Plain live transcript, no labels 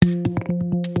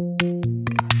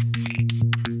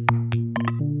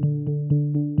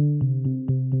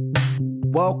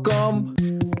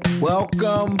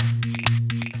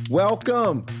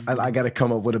Welcome. I got to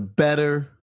come up with a better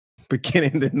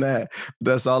beginning than that.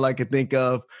 That's all I could think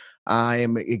of. I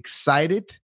am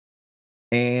excited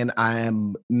and I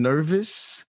am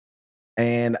nervous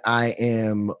and I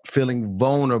am feeling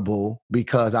vulnerable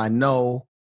because I know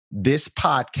this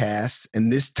podcast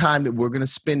and this time that we're going to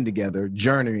spend together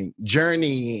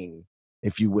journeying,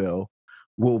 if you will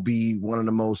be one of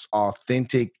the most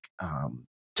authentic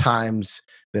times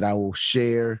that I will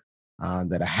share,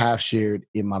 that I have shared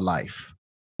in my life.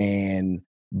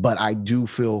 But I do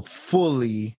feel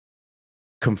fully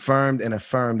confirmed and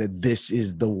affirmed that this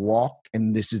is the walk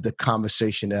and this is the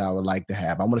conversation that I would like to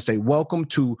have. I want to say, welcome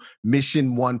to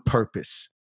Mission One Purpose.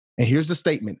 And here's the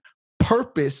statement: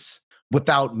 purpose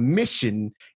without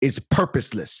mission is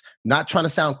purposeless. Not trying to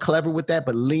sound clever with that,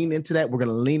 but lean into that. We're going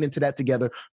to lean into that together.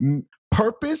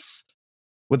 Purpose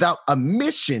without a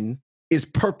mission is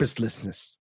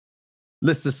purposelessness.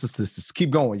 Let's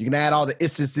keep going. You can add all the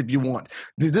isses if you want.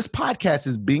 This podcast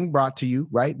is being brought to you,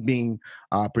 right? Being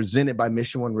presented by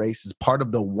Mission One Race as part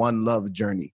of the One Love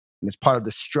journey. And it's part of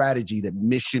the strategy that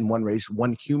Mission One Race,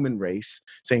 one human race,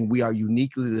 saying we are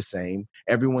uniquely the same.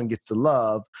 Everyone gets to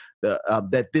love,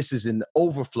 that this is an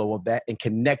overflow of that and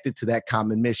connected to that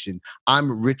common mission.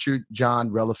 I'm Richard John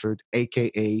Relaford,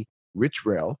 a.k.a. Rich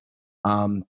Rel.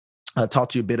 I'll talk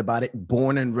to you a bit about it.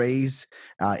 Born and raised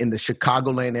in the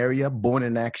Chicagoland area, born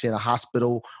in actually in a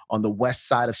hospital on the west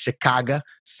side of Chicago,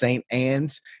 St.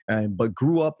 Anne's, but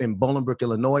grew up in Bolingbrook,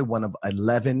 Illinois, one of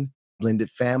 11 blended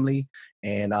family,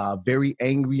 and a very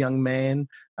angry young man.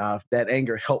 That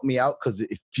anger helped me out because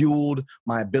it fueled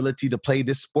my ability to play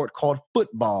this sport called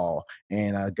football.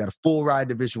 And I got a full ride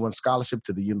Division I scholarship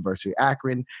to the University of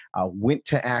Akron. I went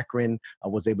to Akron. I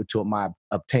was able to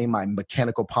obtain my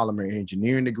mechanical polymer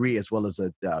engineering degree, as well as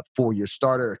a 4-year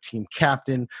starter, a team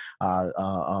captain,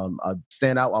 standout.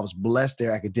 I was blessed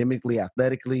there academically,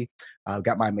 athletically.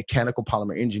 Got my mechanical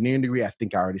polymer engineering degree. I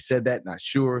think I already said that, not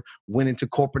sure. Went into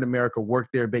corporate America, worked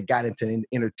there a bit, got into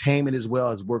entertainment as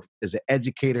well, as worked as an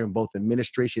educator in both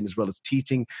administration as well as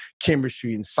teaching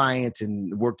chemistry and science,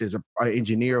 and worked as an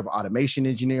engineer of automation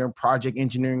engineering, project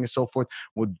engineering, and so forth.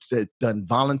 Done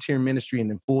volunteer ministry and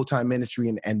then full-time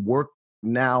ministry, and work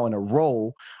now in a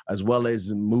role, as well as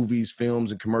in movies,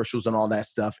 films, and commercials and all that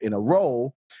stuff, in a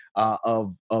role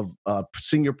of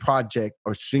senior project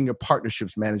or senior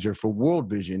partnerships manager for World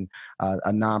Vision,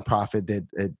 a nonprofit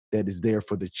that is there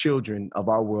for the children of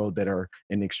our world that are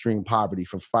in extreme poverty,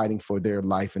 for fighting for their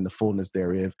life and the fullness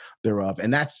thereof.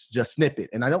 And that's just snippet.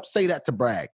 And I don't say that to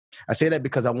brag. I say that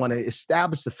because I want to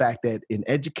establish the fact that in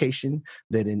education,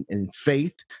 that in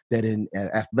faith, that in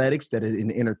athletics, that in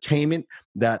entertainment,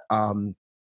 that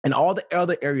and all the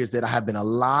other areas that I have been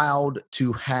allowed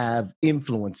to have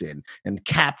influence in, and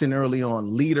captain early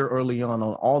on, leader early on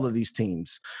all of these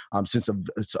teams, since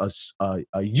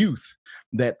a youth,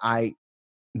 that I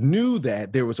knew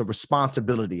that there was a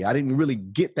responsibility. I didn't really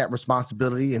get that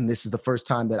responsibility. And this is the first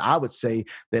time that I would say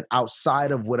that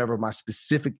outside of whatever my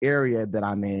specific area that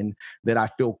I'm in, that I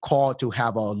feel called to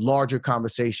have a larger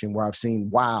conversation where I've seen,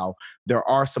 wow, there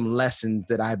are some lessons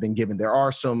that I've been given. There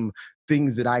are some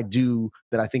things that I do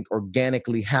that I think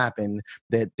organically happen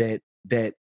that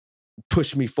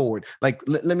push me forward. Like,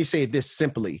 let me say it this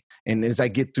simply. And as I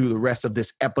get through the rest of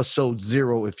this episode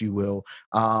 0, if you will,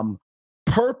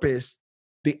 purpose,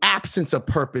 the absence of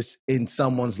purpose in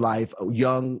someone's life,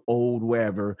 young, old,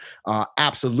 wherever,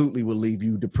 absolutely will leave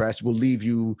you depressed, will leave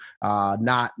you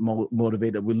not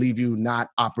motivated, will leave you not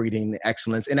operating in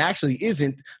excellence, and actually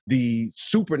isn't the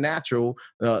supernatural,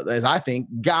 as I think,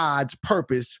 God's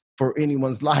purpose for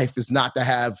anyone's life is not to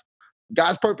have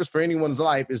God's purpose for anyone's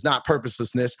life is not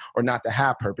purposelessness or not to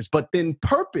have purpose. But then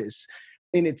purpose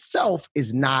in itself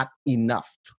is not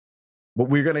enough. What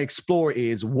we're going to explore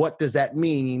is, what does that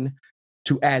mean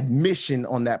to add mission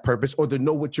on that purpose, or to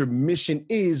know what your mission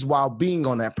is while being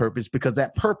on that purpose, because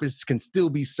that purpose can still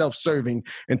be self-serving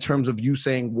in terms of you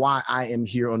saying why I am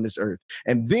here on this earth.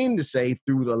 And then to say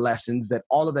through the lessons that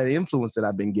all of that influence that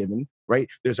I've been given, right,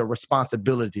 there's a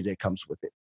responsibility that comes with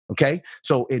it. Okay.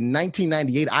 So in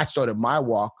 1998, I started my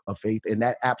walk of faith, and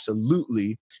that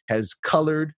absolutely has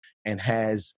colored and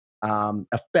has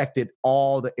affected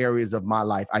all the areas of my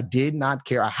life. I did not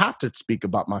care. I have to speak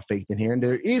about my faith in here. And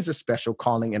there is a special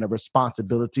calling and a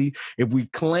responsibility if we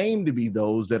claim to be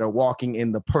those that are walking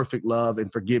in the perfect love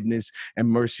and forgiveness and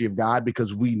mercy of God,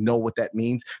 because we know what that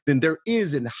means. Then there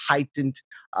is a heightened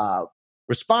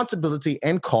responsibility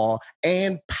and call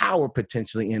and power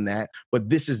potentially in that. But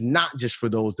this is not just for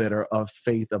those that are of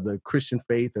faith, of the Christian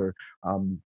faith or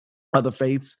other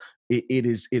faiths. It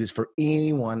is for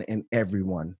anyone and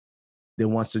everyone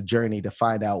then wants to journey to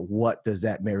find out what does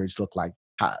that marriage look like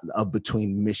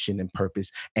between mission and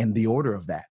purpose and the order of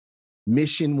that.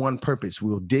 Mission, one purpose.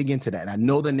 We'll dig into that. I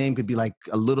know the name could be like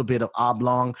a little bit of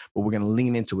oblong, but we're going to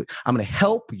lean into it. I'm going to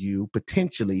help you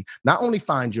potentially not only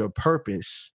find your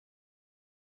purpose,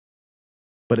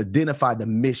 but identify the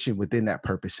mission within that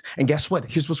purpose. And guess what?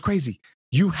 Here's what's crazy.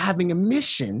 You having a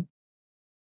mission,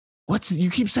 you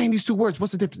keep saying these two words.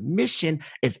 What's the difference? Mission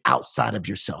is outside of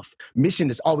yourself. Mission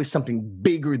is always something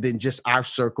bigger than just our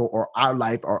circle or our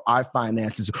life or our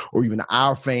finances or even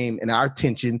our fame and our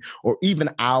attention or even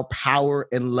our power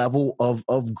and level of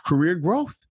career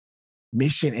growth.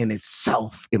 Mission in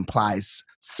itself implies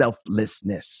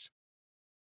selflessness.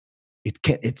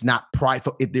 It's not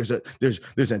prideful. There's a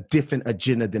different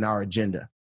agenda than our agenda.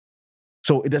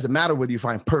 So it doesn't matter whether you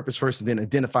find purpose first and then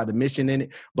identify the mission in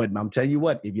it. But I'm telling you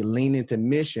what, if you lean into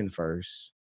mission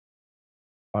first,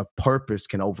 our purpose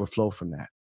can overflow from that.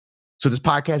 So this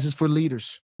podcast is for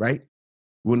leaders, right?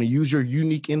 We want to use your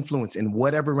unique influence in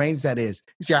whatever range that is.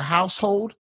 It's your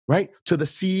household, right? To the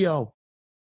CEO.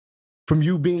 From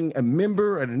you being a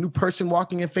member and a new person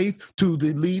walking in faith to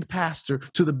the lead pastor,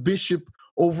 to the bishop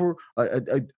over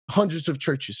hundreds of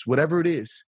churches, whatever it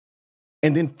is.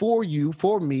 And then for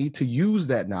me to use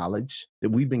that knowledge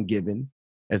that we've been given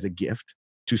as a gift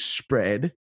to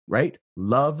spread, right?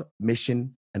 Love,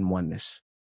 mission, and oneness.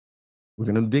 We're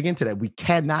going to dig into that. We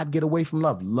cannot get away from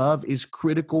love. Love is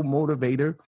critical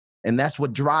motivator, and that's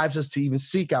what drives us to even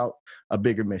seek out a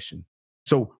bigger mission.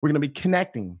 So we're going to be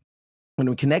connecting. When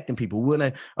we're connecting people, we're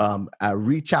going to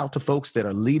reach out to folks that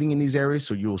are leading in these areas.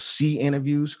 So you'll see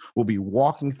interviews. We'll be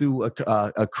walking through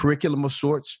a curriculum of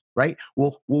sorts, right?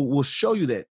 We'll show you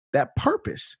that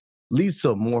purpose leads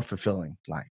to a more fulfilling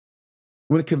life.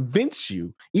 We're going to convince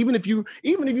you, even if you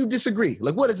disagree.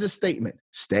 Like, what is this statement?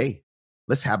 Stay.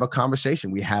 Let's have a conversation.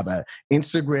 We have an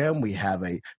Instagram. We have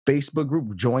a Facebook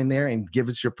group. Join there and give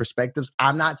us your perspectives.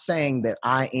 I'm not saying that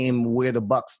I am where the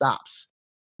buck stops.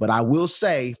 But I will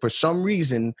say, for some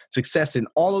reason, success in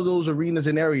all of those arenas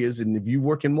and areas, and if you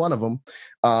work in one of them,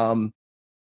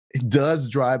 it does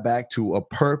drive back to a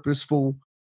purposeful,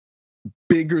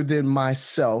 bigger than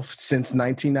myself since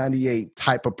 1998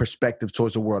 type of perspective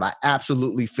towards the world. I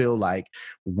absolutely feel like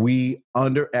we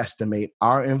underestimate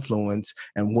our influence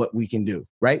and what we can do,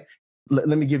 right? Let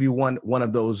me give you one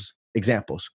of those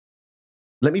examples.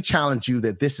 Let me challenge you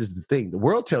that this is the thing. The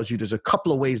world tells you there's a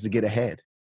couple of ways to get ahead.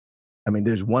 I mean,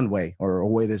 there's one way or a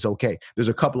way that's okay. There's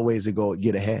a couple of ways to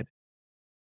get ahead.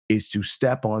 Is to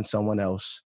step on someone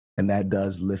else, and that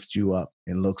does lift you up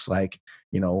and looks like,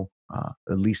 at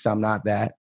least I'm not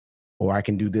that, or I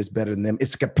can do this better than them.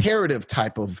 It's a comparative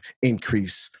type of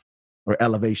increase or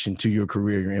elevation to your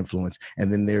career, your influence.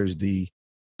 And then there's the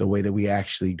way that we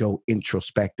actually go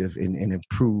introspective and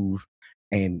improve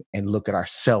and look at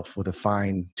ourselves with a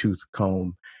fine tooth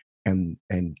comb and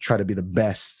try to be the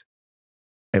best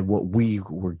at what we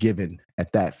were given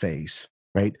at that phase,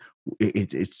 right?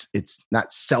 It's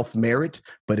not self-merit,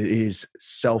 but it is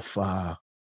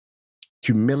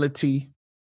self-humility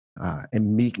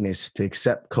and meekness to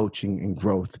accept coaching and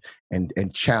growth and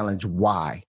challenge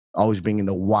why. Always bringing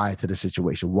the why to the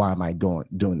situation. Why am I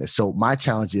doing this? So my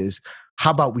challenge is,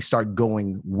 how about we start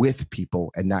going with people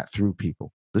and not through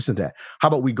people? Listen to that. How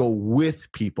about we go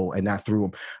with people and not through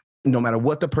them? No matter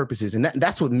what the purpose is. And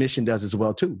that's what mission does as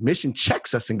well, too. Mission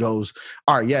checks us and goes,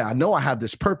 all right, yeah, I know I have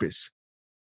this purpose,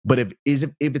 but if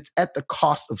it's at the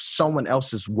cost of someone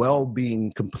else's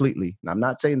well-being completely, and I'm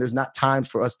not saying there's not times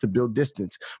for us to build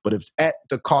distance, but if it's at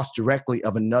the cost directly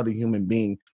of another human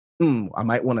being, I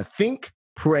might want to think,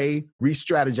 pray,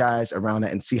 re-strategize around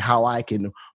that and see how I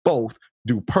can both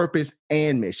do purpose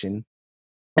and mission.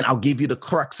 And I'll give you the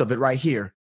crux of it right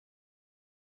here.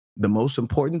 The most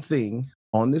important thing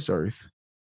on this earth,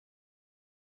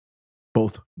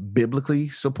 both biblically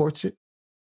supports it,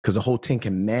 because the whole 10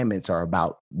 commandments are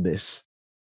about this.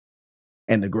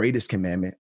 And the greatest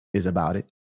commandment is about it.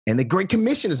 And the Great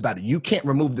Commission is about it. You can't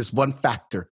remove this one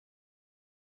factor.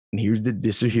 And here's the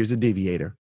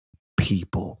deviator.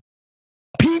 People.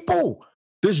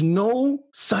 There's no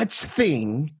such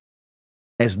thing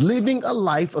as living a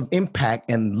life of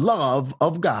impact and love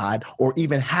of God, or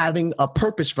even having a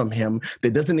purpose from him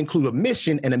that doesn't include a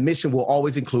mission, and a mission will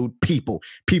always include people.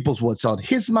 People's what's on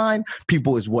his mind.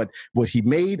 People is what he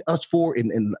made us for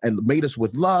and made us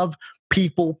with love.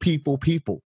 People.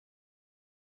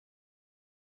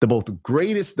 The both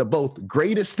greatest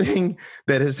thing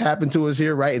that has happened to us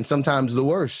here, right? And sometimes the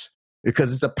worst,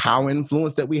 because it's the power and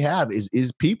influence that we have is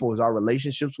people, is our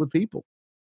relationships with people.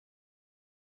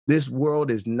 This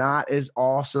world is not as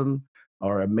awesome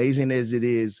or amazing as it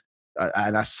is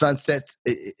and our sunsets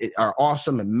are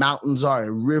awesome, and mountains are,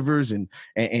 and rivers, and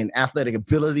athletic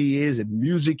ability is, and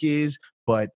music is,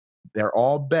 but they're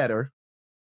all better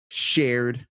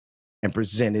shared and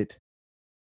presented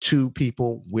to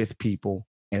people, with people,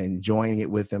 and enjoying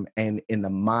it with them, and in the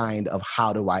mind of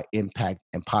how do I impact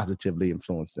and positively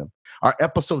influence them. Our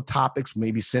episode topics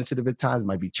may be sensitive at times,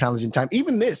 might be challenging time.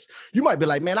 Even this, you might be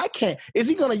like, man, I can't. Is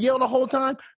he going to yell the whole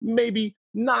time? Maybe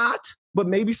not, but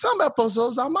maybe some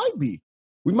episodes I might be.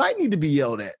 We might need to be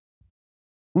yelled at.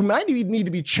 We might need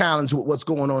to be challenged with what's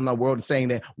going on in our world and saying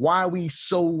that why are we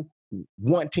so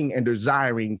wanting and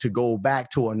desiring to go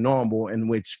back to a normal in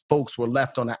which folks were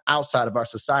left on the outside of our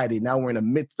society. Now we're in the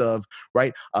midst of,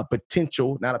 right, a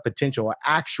potential, not a potential, an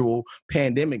actual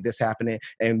pandemic that's happening.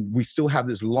 And we still have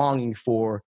this longing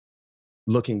for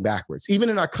looking backwards. Even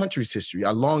in our country's history,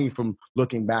 our longing from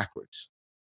looking backwards.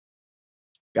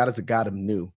 God is a God of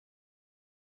new,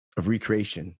 of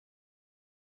recreation,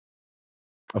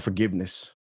 of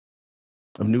forgiveness,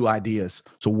 of new ideas.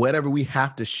 So whatever we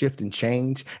have to shift and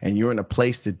change, and you're in a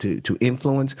place to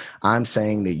influence, I'm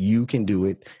saying that you can do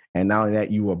it. And not only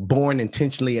that, you were born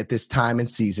intentionally at this time and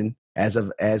season, as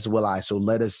will I. So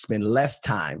let us spend less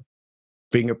time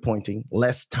finger pointing,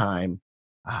 less time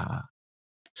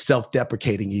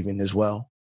self-deprecating even as well,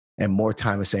 and more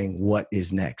time is saying what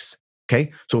is next.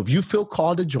 Okay. So if you feel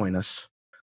called to join us,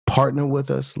 partner with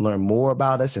us, learn more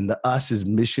about us, and the us is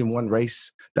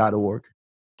mission1race.org.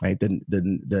 Right, the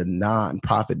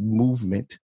nonprofit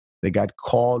movement that God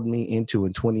called me into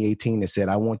in 2018 and said,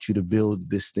 I want you to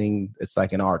build this thing. It's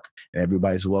like an ark, and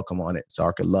everybody's welcome on it. It's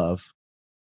Ark of Love.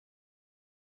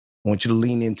 I want you to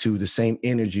lean into the same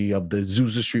energy of the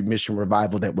Azusa Street Mission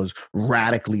Revival that was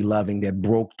radically loving, that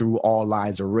broke through all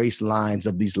lines, erased lines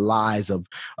of these lies of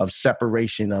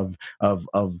separation of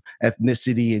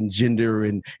ethnicity and gender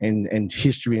and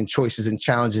history and choices and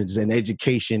challenges and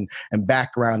education and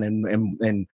background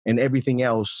and everything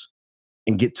else,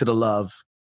 and get to the love.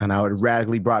 And how it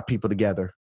radically brought people together.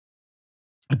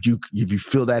 If you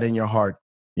feel that in your heart,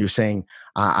 you're saying,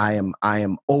 I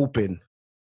am open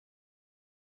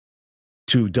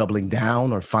to doubling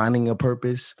down or finding a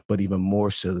purpose, but even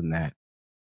more so than that,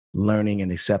 learning and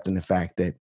accepting the fact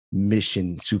that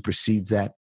mission supersedes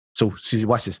that. So see,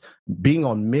 watch this. Being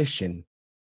on mission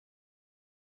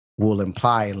will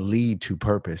imply and lead to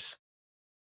purpose.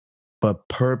 But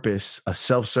purpose, a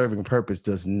self-serving purpose,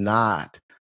 does not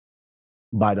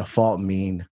by default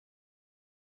mean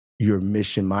you're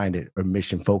mission-minded or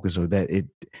mission-focused, or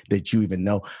that you even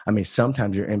know. I mean,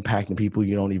 sometimes you're impacting people,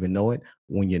 you don't even know it.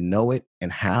 When you know it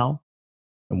and how,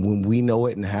 and when we know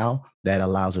it and how, that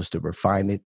allows us to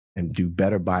refine it and do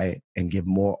better by it and give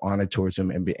more honor towards them,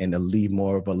 and to leave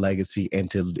more of a legacy and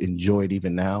to enjoy it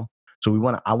even now. So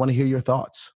I want to hear your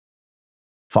thoughts.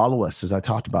 Follow us, as I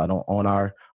talked about, on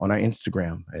our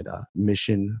Instagram at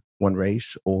Mission One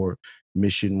Race or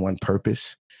Mission One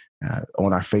Purpose,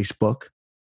 on our Facebook.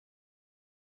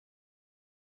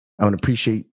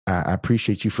 I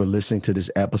appreciate you for listening to this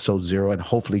episode 0, and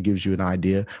hopefully gives you an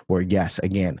idea where, yes,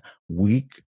 again,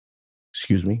 month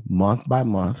by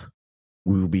month,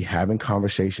 we will be having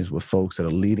conversations with folks that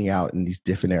are leading out in these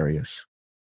different areas.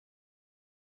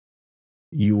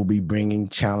 You will be bringing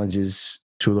challenges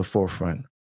to the forefront.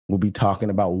 We'll be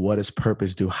talking about what does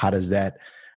purpose do? How does that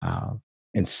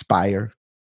inspire?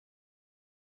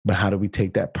 But how do we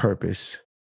take that purpose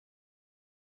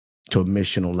to a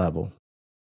missional level,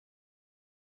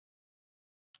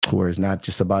 where it's not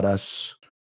just about us,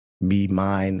 me,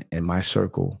 mine, and my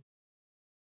circle,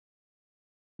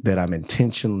 that I'm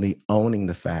intentionally owning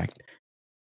the fact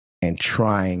and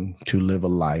trying to live a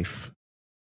life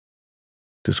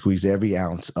to squeeze every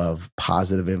ounce of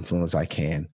positive influence I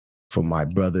can from my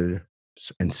brothers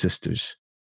and sisters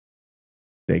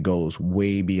that goes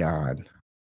way beyond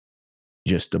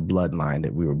just the bloodline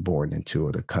that we were born into,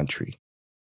 or the country,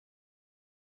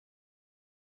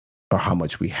 or how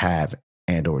much we have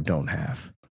and or don't have.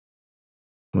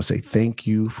 I'm going to say thank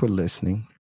you for listening.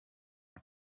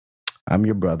 I'm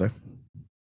your brother.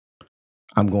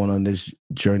 I'm going on this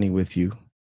journey with you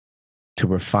to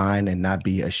refine and not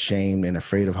be ashamed and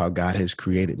afraid of how God has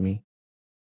created me.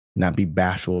 Not be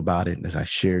bashful about it, as I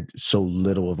shared so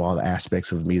little of all the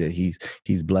aspects of me that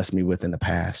he's blessed me with in the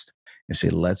past, and say,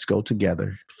 let's go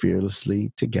together,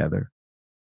 fearlessly together.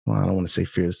 Well, I don't want to say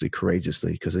fearlessly,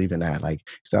 courageously, because even that, like,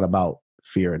 it's not about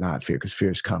fear or not fear, because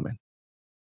fear is coming.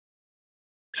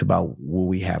 It's about, will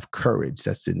we have courage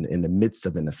that's in the midst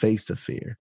of, in the face of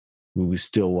fear? Will we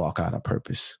still walk out our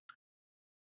purpose?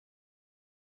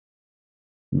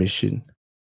 Mission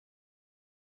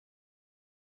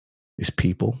is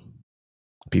people.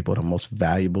 People are the most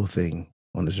valuable thing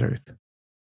on this earth.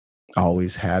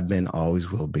 Always have been,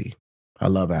 always will be. I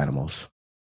love animals.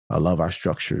 I love our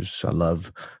structures. I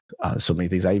love so many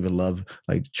things. I even love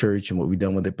like church and what we've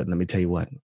done with it. But let me tell you what,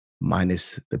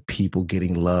 minus the people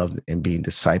getting loved and being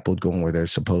discipled, going where they're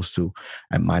supposed to,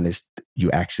 and minus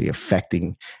you actually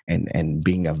affecting and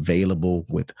being available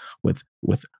with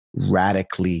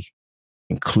radically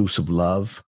inclusive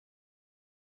love,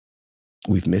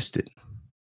 we've missed it.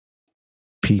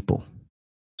 People.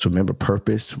 So remember,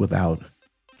 purpose without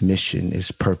mission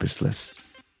is purposeless.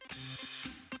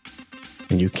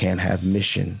 And you can't have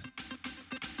mission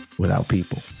without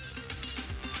people.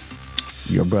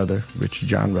 Your brother, Richard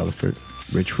John Relaford,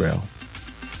 Rich Rel,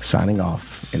 signing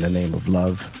off in the name of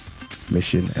love,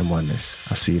 mission, and oneness.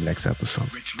 I'll see you next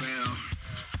episode. Rich Rel,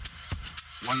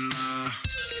 one love.